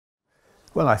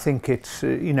Well, I think it's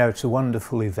you know, it's a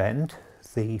wonderful event.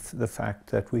 The fact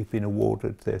that we've been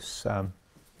awarded this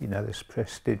you know, this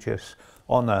prestigious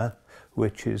honour,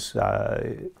 which is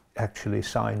actually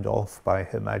signed off by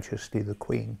Her Majesty the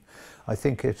Queen. I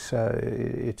think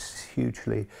it's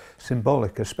hugely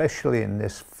symbolic, especially in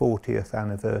this 40th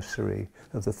anniversary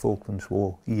of the Falklands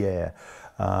War year.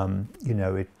 You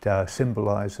know, it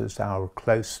symbolises our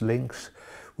close links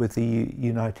with the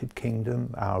United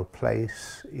Kingdom, our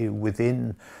place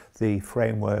within the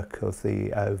framework of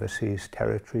the overseas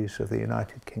territories of the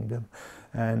United Kingdom.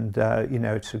 And you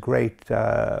know, it's a great,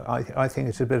 I think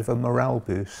it's a bit of a morale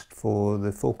boost for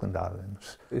the Falkland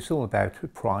Islands. It's all about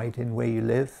pride in where you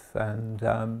live and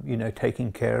you know,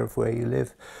 taking care of where you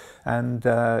live. And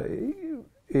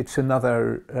it's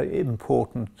another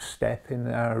important step in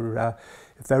our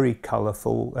very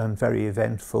colourful and very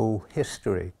eventful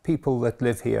history. People that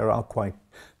live here are quite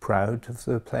proud of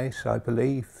the place, I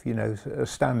believe. You know,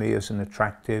 Stanley is an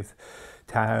attractive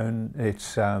town.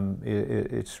 It's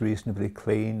reasonably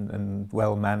clean and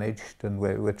well managed, and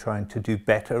we're trying to do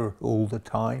better all the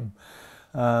time.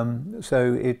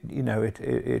 So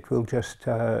it will just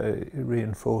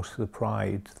reinforce the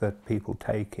pride that people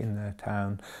take in their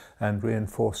town, and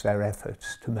reinforce their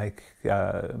efforts to make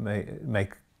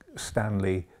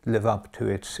Stanley live up to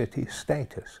its city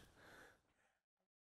status.